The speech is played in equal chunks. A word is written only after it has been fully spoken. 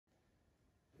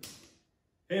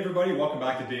Hey everybody, welcome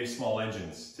back to Dave's Small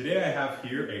Engines. Today I have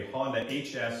here a Honda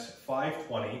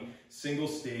HS520 single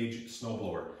stage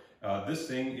snowblower. This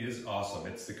thing is awesome.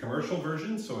 It's the commercial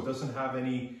version, so it doesn't have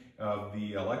any of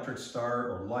the electric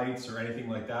start or lights or anything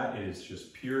like that. It is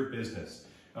just pure business.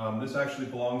 This actually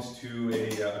belongs to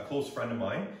a close friend of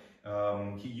mine.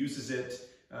 He uses it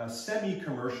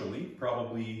semi-commercially,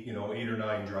 probably 8 or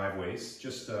 9 driveways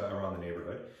just around the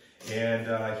neighborhood.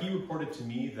 And he reported to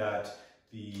me that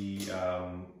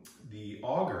the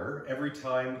auger, every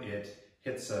time it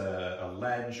hits a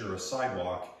ledge or a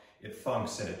sidewalk, it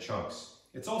thunks and it chunks.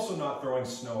 It's also not throwing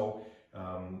snow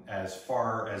as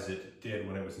far as it did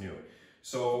when it was new.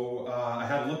 So I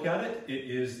had a look at it. It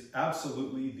is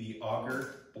absolutely the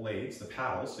auger blades, the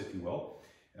paddles, if you will,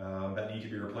 that need to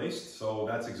be replaced. So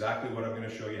that's exactly what I'm going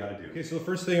to show you how to do. Okay, so the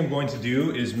first thing I'm going to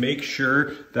do is make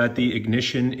sure that the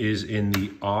ignition is in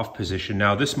the off position.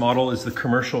 Now this model is the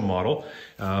commercial model.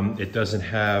 It doesn't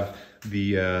have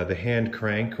the hand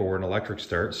crank or an electric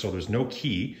start, so there's no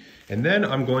key. And then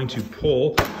I'm going to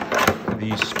pull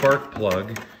the spark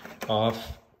plug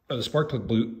off, the spark plug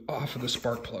boot off of the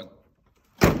spark plug.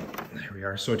 There we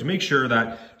are. So to make sure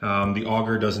that the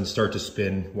auger doesn't start to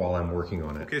spin while I'm working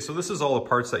on it. Okay, so this is all the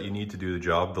parts that you need to do the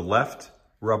job. The left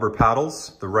rubber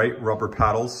paddles, the right rubber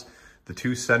paddles, the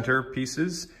 2 center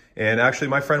pieces. And actually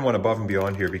my friend went above and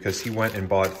beyond here because he went and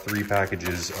bought 3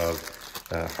 packages of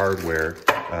hardware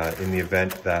in the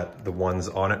event that the ones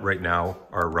on it right now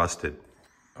are rusted.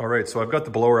 All right, so I've got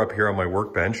the blower up here on my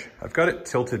workbench. I've got it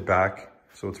tilted back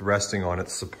so it's resting on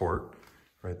its support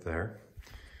right there.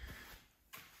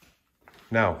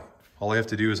 Now, all I have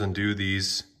to do is undo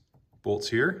these bolts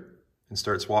here and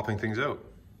start swapping things out.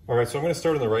 All right, so I'm going to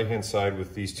start on the right-hand side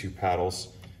with these 2 paddles.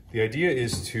 The idea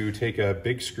is to take a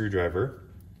big screwdriver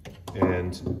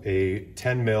and a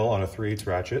 10 mil on a 3/8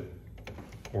 ratchet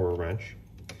or a wrench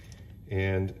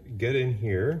and get in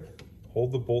here,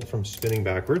 hold the bolt from spinning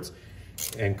backwards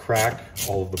and crack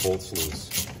all of the bolts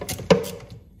loose.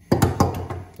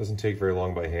 Doesn't take very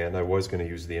long by hand. I was going to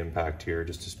use the impact here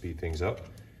just to speed things up,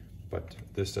 but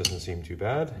this doesn't seem too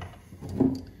bad.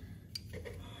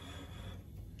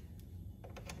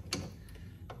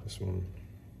 This one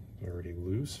is already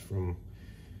loose from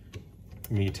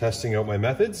me testing out my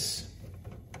methods.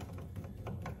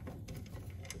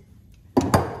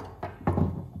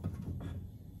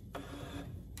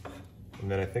 And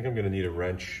then I think I'm going to need a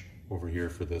wrench over here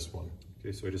for this one.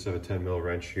 Okay, so I just have a 10 mil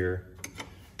wrench here.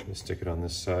 I'm going to stick it on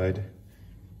this side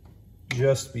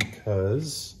just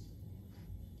because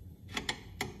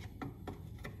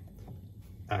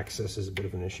access is a bit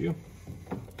of an issue.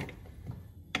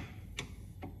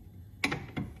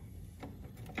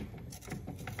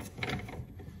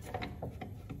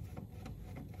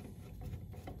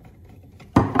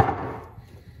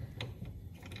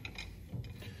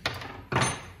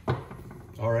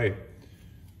 All right,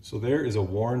 so there is a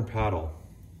worn paddle.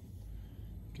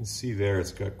 You can see there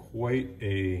it's got quite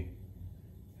a,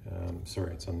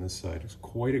 sorry, it's on this side. It's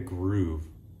quite a groove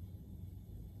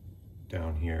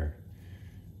down here.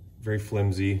 Very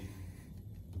flimsy,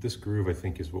 but this groove I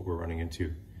think is what we're running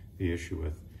into the issue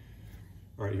with.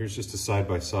 All right, here's just a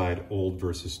side-by-side, old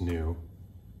versus new.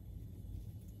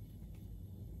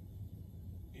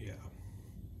 Yeah,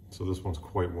 so this one's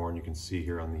quite worn. You can see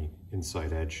here on the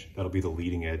inside edge. That'll be the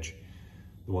leading edge,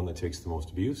 the one that takes the most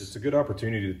abuse. It's a good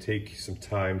opportunity to take some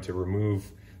time to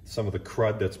remove some of the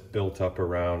crud that's built up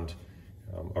around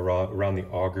the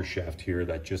auger shaft here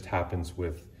that just happens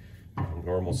with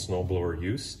normal snowblower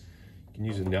use. You can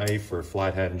use a knife or a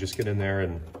flathead and just get in there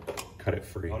and cut it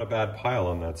free. Not a bad pile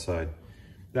on that side.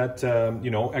 That,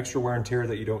 extra wear and tear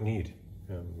that you don't need.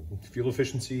 Fuel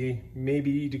efficiency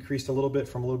maybe decreased a little bit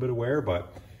from a little bit of wear,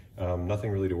 but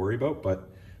nothing really to worry about. But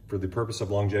for the purpose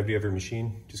of longevity of your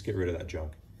machine, just get rid of that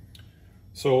junk.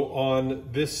 So on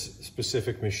this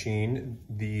specific machine,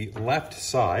 the left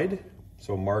side,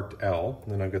 so marked L,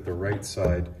 and then I've got the right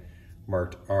side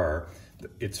marked R.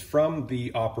 It's from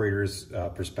the operator's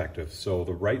perspective. So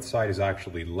the right side is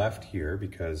actually left here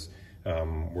because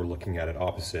we're looking at it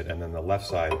opposite, and then the left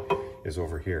side is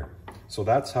over here. So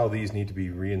that's how these need to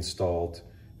be reinstalled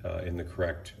in the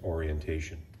correct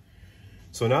orientation.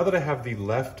 So now that I have the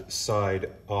left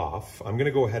side off, I'm gonna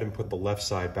go ahead and put the left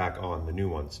side back on, the new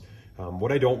ones.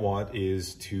 What I don't want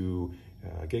is to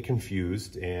get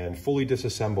confused and fully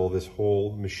disassemble this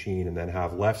whole machine and then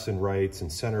have lefts and rights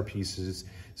and center pieces.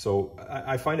 So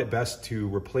I find it best to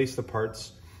replace the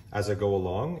parts as I go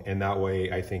along, and that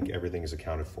way I think everything is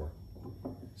accounted for.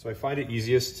 So I find it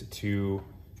easiest to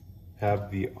have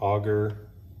the auger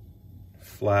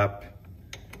flap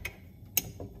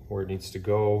where it needs to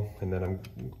go, and then I'm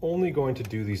only going to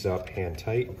do these up hand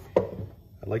tight.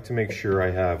 I like to make sure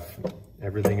I have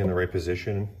everything in the right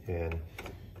position, and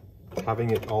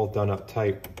having it all done up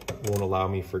tight won't allow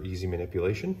me for easy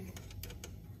manipulation.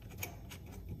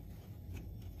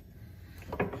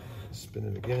 Spin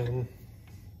it again,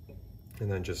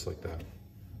 and then just like that.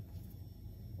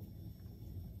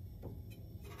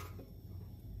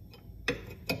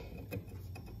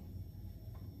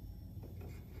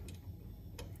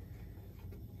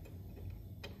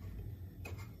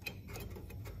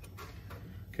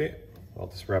 Okay, I'll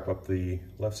just wrap up the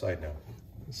left side now.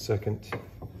 Second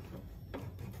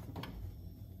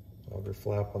auger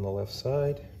flap on the left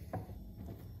side.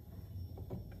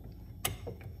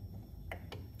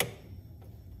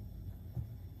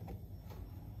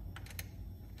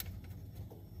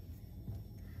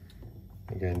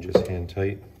 Again, just hand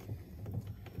tight.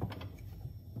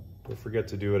 Don't forget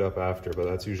to do it up after, but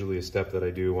that's usually a step that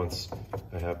I do once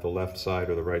I have the left side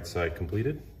or the right side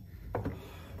completed.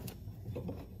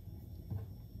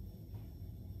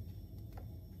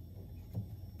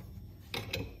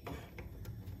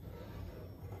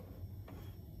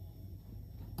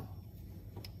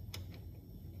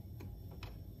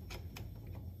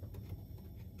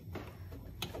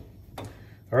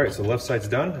 All right, so the left side's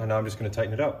done, and now I'm just going to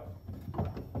tighten it up.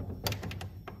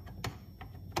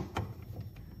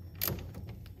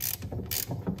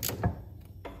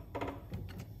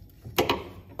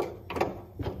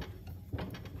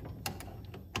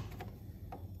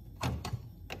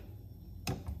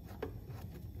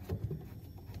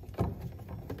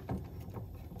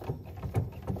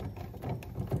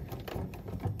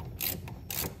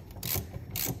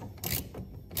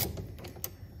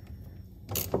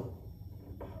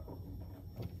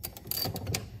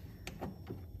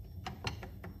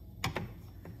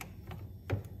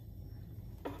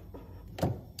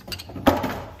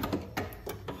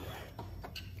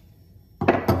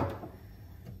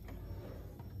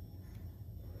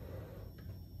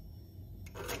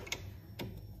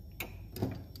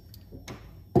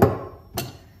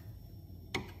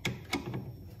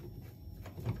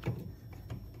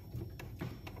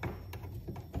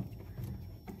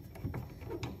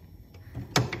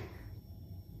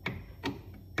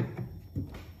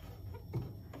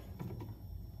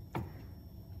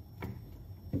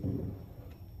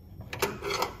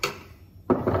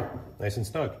 Nice and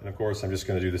snug. And of course, I'm just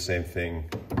going to do the same thing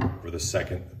for the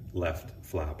second left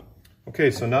flap. Okay,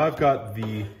 so now I've got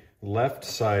the left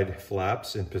side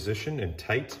flaps in position and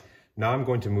tight. Now I'm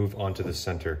going to move on to the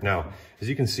center. Now, as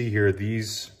you can see here,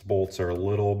 these bolts are a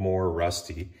little more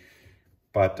rusty,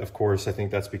 but of course, I think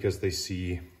that's because they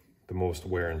see the most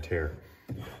wear and tear.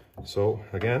 So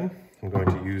again, I'm going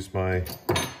to use my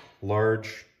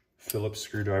large Phillips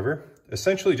screwdriver,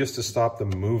 essentially just to stop the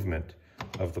movement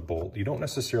of the bolt. You don't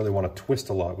necessarily want to twist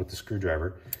a lot with the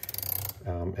screwdriver,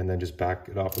 and then just back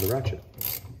it off with a ratchet.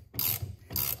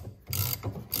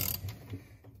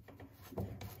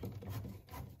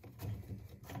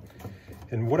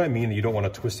 And what I mean you don't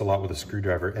want to twist a lot with a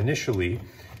screwdriver, initially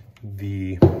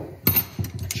the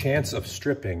chance of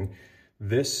stripping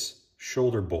this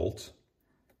shoulder bolt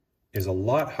is a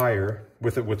lot higher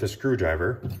with a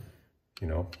screwdriver. You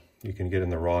know, you can get in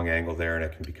the wrong angle there and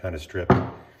it can be kind of stripped.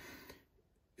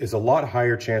 Is a lot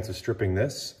higher chance of stripping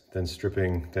this than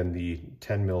the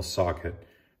 10 mil socket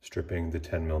stripping the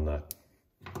 10 mil nut.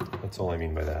 That's all I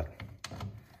mean by that.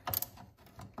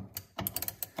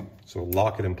 So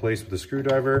lock it in place with a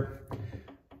screwdriver,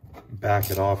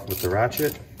 back it off with the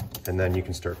ratchet, and then you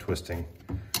can start twisting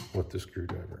with the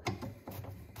screwdriver.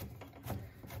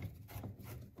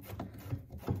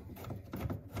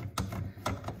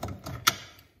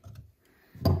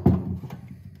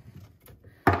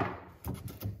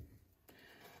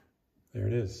 There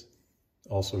it is.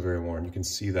 Also very worn. You can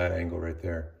see that angle right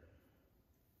there.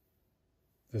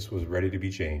 This was ready to be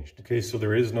changed. Okay, so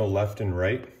there is no left and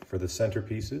right for the center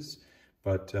pieces,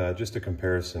 but just a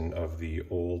comparison of the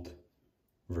old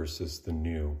versus the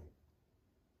new.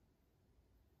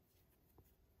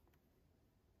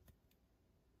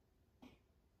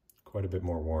 Quite a bit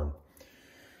more worn.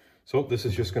 So this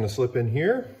is just going to slip in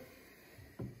here.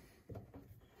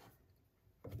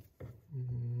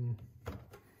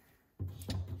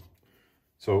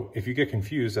 So if you get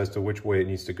confused as to which way it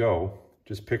needs to go,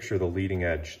 just picture the leading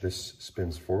edge. This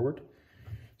spins forward.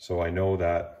 So I know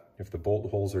that if the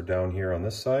bolt holes are down here on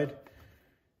this side, it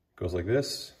goes like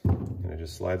this, and it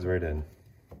just slides right in.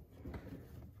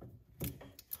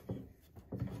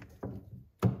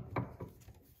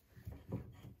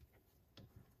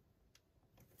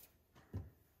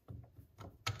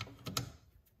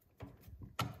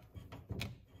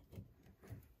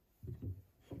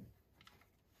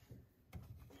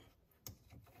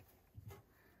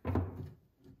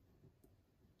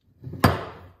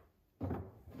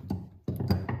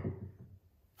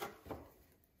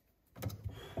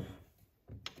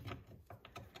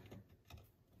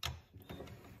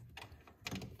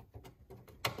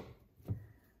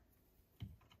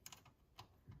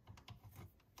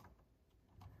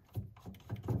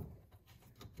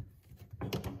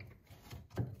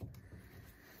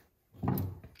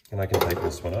 And I can tighten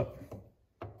this one up.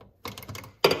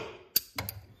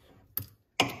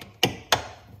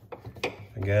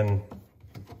 Again,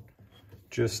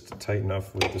 just tight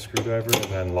enough with the screwdriver and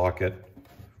then lock it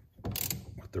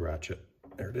with the ratchet.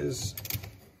 There it is.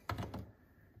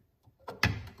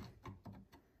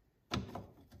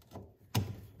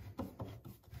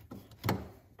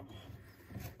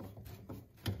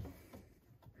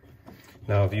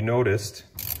 Now, if you noticed,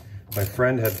 my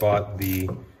friend had bought the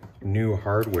new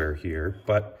hardware here,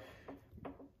 but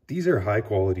these are high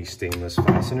quality stainless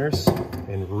fasteners,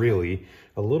 and really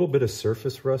a little bit of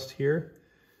surface rust here,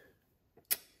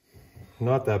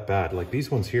 not that bad. Like these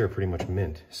ones here are pretty much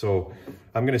mint. So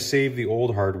I'm gonna save the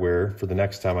old hardware for the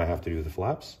next time I have to do the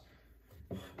flaps.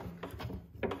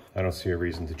 I don't see a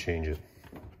reason to change it.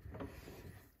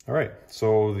 All right,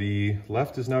 so the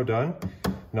left is now done.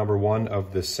 Number one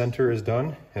of the center is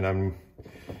done, and I'm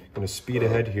gonna speed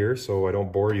ahead here so I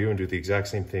don't bore you and do the exact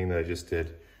same thing that I just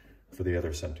did for the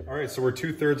other center. All right, so we're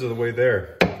 2/3 of the way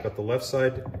there. Got the left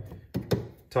side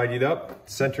tidied up.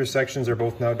 Center sections are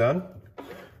both now done.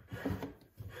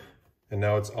 And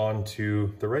now it's on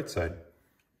to the right side.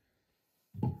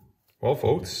 Well,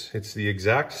 folks, it's the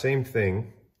exact same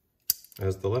thing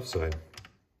as the left side.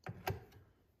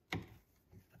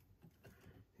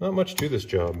 Not much to this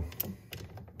job.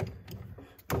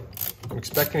 I'm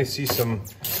expecting to see some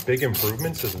big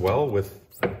improvements as well with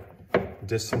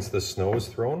distance the snow is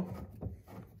thrown.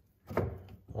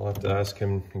 I'll have to ask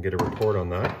him and get a report on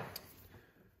that.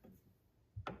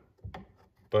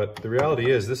 But the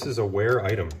reality is this is a wear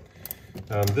item.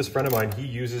 This friend of mine, he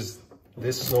uses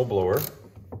this snow blower,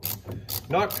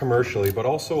 not commercially, but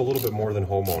also a little bit more than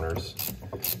homeowners,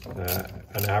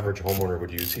 an average homeowner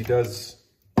would use. He does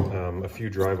a few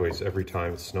driveways every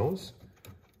time it snows.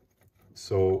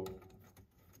 So,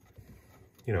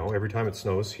 you know, every time it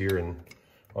snows here in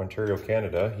Ontario,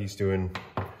 Canada, he's doing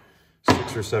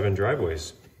 6 or 7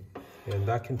 driveways. And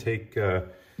that can take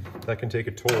a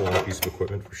toll on a piece of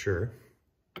equipment for sure.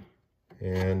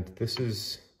 And this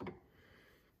is,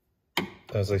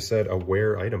 as I said, a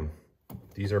wear item.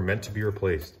 These are meant to be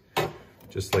replaced,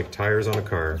 just like tires on a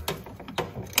car.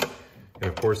 And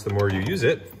of course, the more you use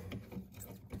it,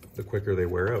 the quicker they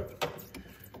wear out.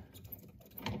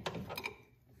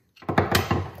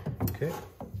 Okay,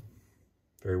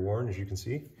 very worn, as you can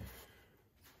see.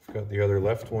 I've got the other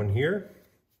left one here.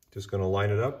 Just gonna line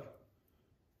it up,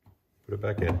 put it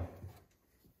back in.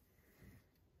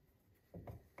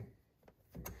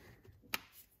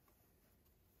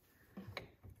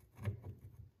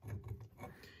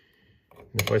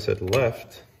 And if I said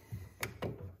left,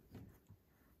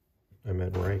 I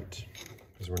meant right,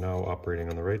 because we're now operating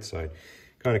on the right side.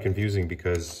 Kind of confusing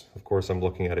because, of course, I'm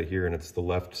looking at it here and it's the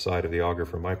left side of the auger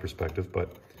from my perspective,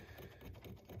 but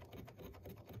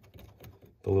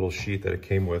the little sheet that it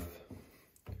came with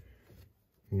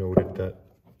noted that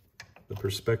the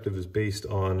perspective is based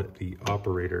on the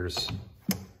operator's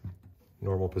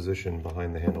normal position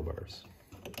behind the handlebars.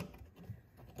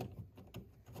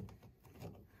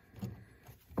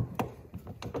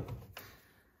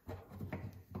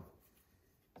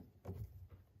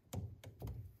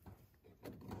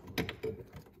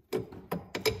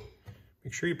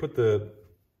 Make sure you put the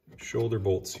shoulder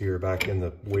bolts here back in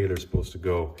the way they're supposed to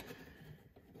go.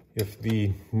 If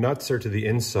the nuts are to the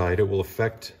inside, it will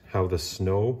affect how the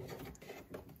snow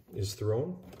is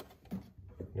thrown,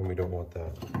 and we don't want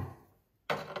that.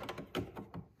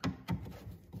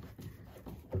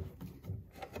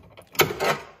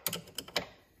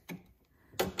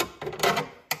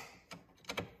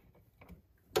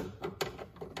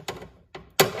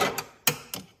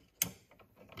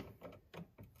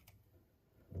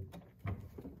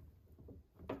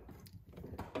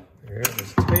 There it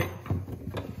is, tight.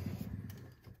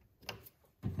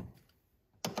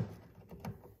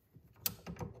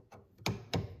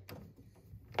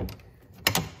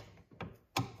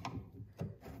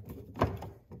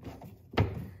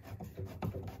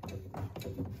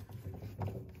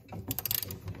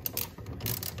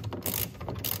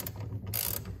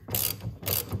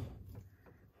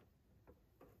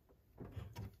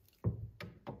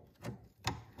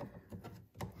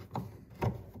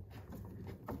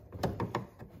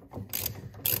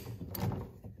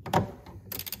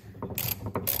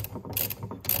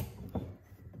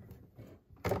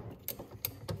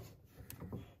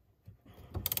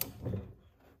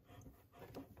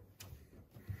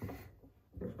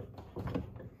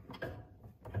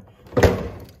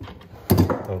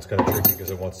 Oh, it's kind of tricky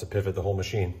because it wants to pivot the whole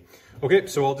machine. Okay,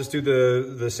 so I'll just do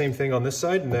the same thing on this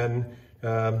side and then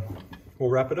we'll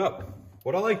wrap it up.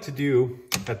 What I like to do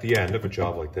at the end of a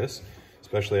job like this,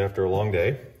 especially after a long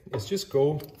day, is just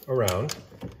go around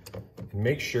and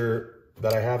make sure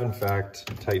that I have in fact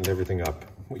tightened everything up.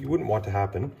 What you wouldn't want to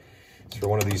happen is for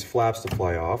one of these flaps to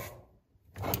fly off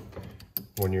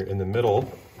when you're in the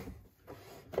middle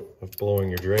of blowing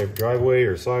your driveway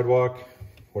or sidewalk,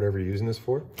 whatever you're using this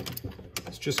for.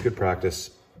 It's just good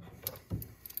practice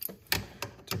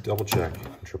to double check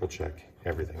and triple check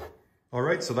everything. All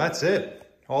right, so that's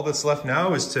it. All that's left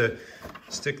now is to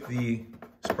stick the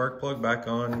spark plug back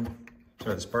on,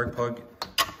 sorry, the spark plug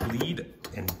lead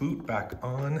and boot back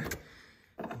on,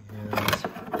 and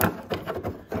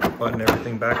button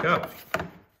everything back up.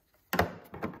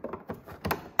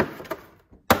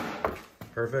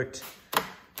 Perfect.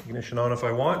 Ignition on if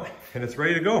I want, and it's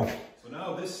ready to go. So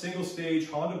now this single stage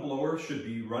Honda blower should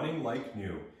be running like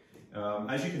new.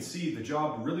 As you can see, the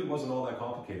job really wasn't all that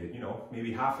complicated. You know,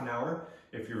 maybe half an hour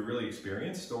if you're really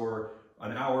experienced, or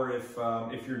an hour if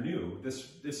you're new.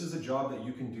 This is a job that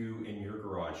you can do in your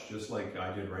garage, just like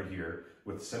I did right here,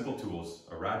 with simple tools: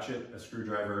 a ratchet, a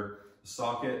screwdriver, a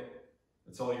socket.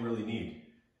 That's all you really need.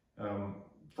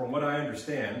 From what I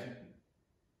understand,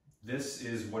 this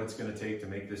is what it's going to take to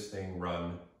make this thing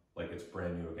run like it's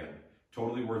brand new again.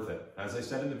 Totally worth it. As I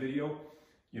said in the video,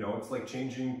 you know, it's like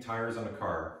changing tires on a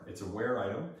car. It's a wear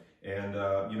item, and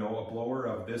you know, a blower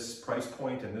of this price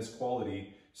point and this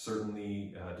quality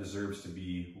certainly deserves to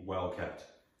be well kept.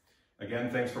 Again,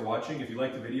 thanks for watching. If you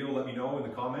liked the video, let me know in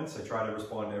the comments. I try to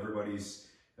respond to everybody's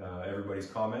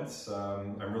comments.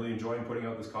 I'm really enjoying putting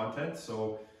out this content,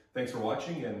 so thanks for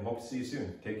watching and hope to see you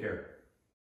soon. Take care.